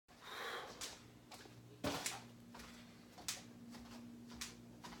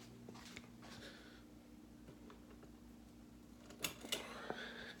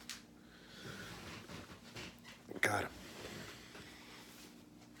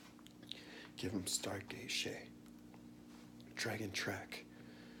Give him Stargate Shay. Dragon Track.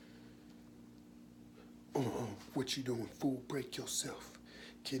 What you doing, fool? Break yourself.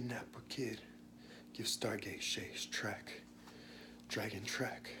 Kidnapper Kid. Give Stargate Shay's track. Dragon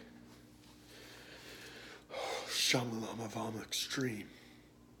Track. Shamalama Vom Extreme.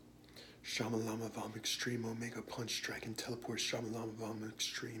 Shamalama Vom Extreme. Omega Punch. Dragon Teleport. Shamalama Vom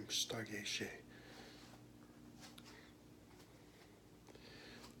Extreme. Stargate Shay.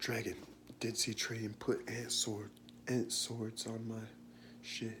 Dragon. Did see Train put ant swords on my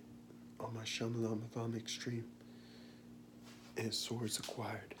shit. On my Shamalama Vom Extreme. Ant swords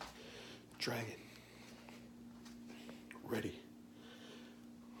acquired. Dragon. Ready.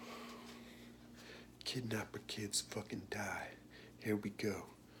 Kidnapper Kids fucking die. Here we go.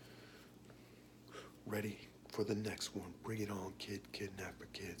 Ready for the next one. Bring it on, Kidnapper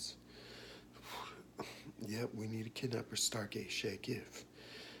Kids. Yep, we need a Kidnapper Stargate Shay give.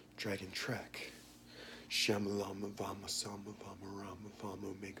 Dragon Track. Shamalama Vama Sama Vama Rama Vama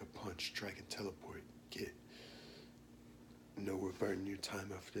Omega Punch. Dragon Teleport. Get. No reverting your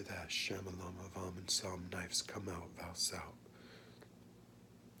time after that. Shamalama Vam and Sam knives come out. Vows out.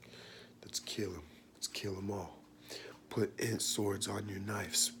 Let's kill him. Let's kill them all. Put ant swords on your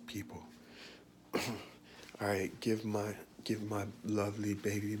knives, people. Alright, give my lovely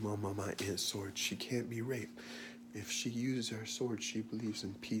baby mama my ant sword. She can't be raped. If she uses her sword, she believes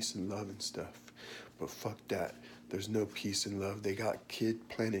in peace and love and stuff. But fuck that. There's no peace and love. They got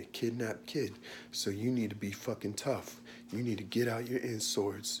planet kidnapped kid. So you need to be fucking tough. You need to get out your ant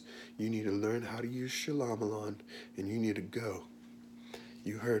swords. You need to learn how to use Shalamalan. And you need to go.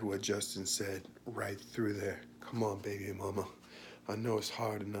 You heard what Justin said right through there. Come on, baby mama. I know it's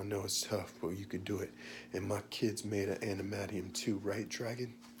hard and I know it's tough, but you can do it. And my kids made an animatium too, right,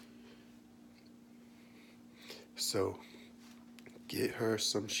 Dragon? So, get her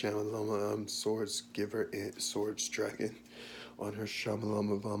some Shamalama swords. Give her ant swords, Dragon, on her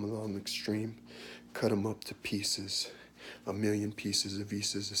Shamalama Vamalam Extreme. Cut them up to pieces. 1,000,000 pieces of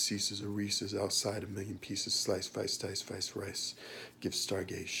Visas, Aceases, Reeses, outside 1,000,000 pieces, slice, vice, dice, vice, rice. Give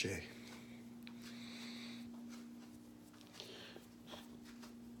Stargate Shay.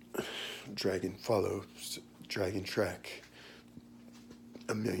 Dragon follows, Dragon Track.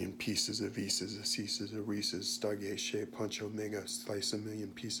 1,000,000 pieces of Visas, Aceases, Reeses, Stargate Shay, Punch Omega, slice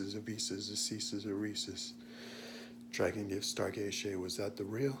 1,000,000 pieces of Visas, Aceases, Reeses. Dragon gives Stargate Shay. Was that the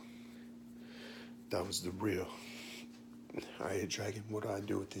real? That was the real. Alright, Dragon, what do I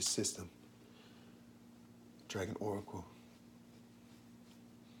do with this system? Dragon Oracle.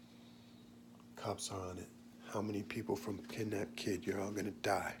 Cops are on it. How many people from Kidnap Kid? You're all gonna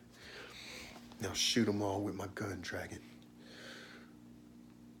die. Now shoot them all with my gun, Dragon.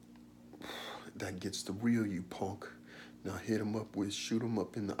 That gets the real, you punk. Now hit him up with, shoot him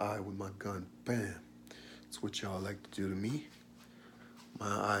up in the eye with my gun. Bam. That's what y'all like to do to me. My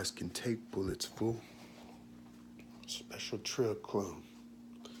eyes can take bullets, fool. Special trail clone.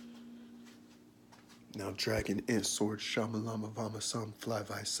 Now Dragon Ant Sword Shamalama Vama Sam Fly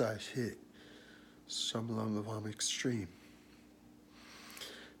Vice Size Hit. Shamalama Vama Extreme.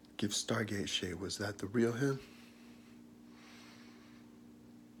 Give Stargate Shay. Was that the real him?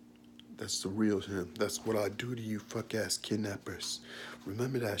 That's the real him. That's what I do to you fuck-ass kidnappers.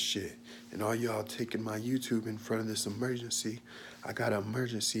 Remember that shit. And all y'all taking my YouTube in front of this emergency. I got an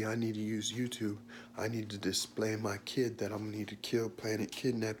emergency. I need to use YouTube. I need to display my kid that I'm going to need to kill Planet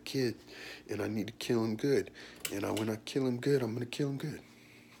Kidnap Kid. And I need to kill him good. And when I kill him good, I'm going to kill him good.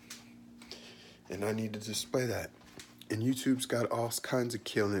 And I need to display that. And YouTube's got all kinds of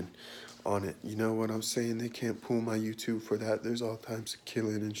killing on it. You know what I'm saying? They can't pull my YouTube for that. There's all types of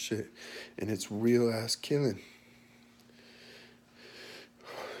killing and shit. And it's real ass killing.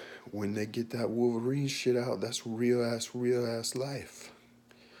 When they get that Wolverine shit out, that's real ass life.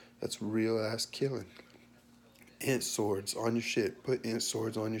 That's real ass killing. Ant swords on your shit. Put ant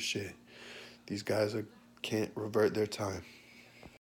swords on your shit. These guys can't revert their time.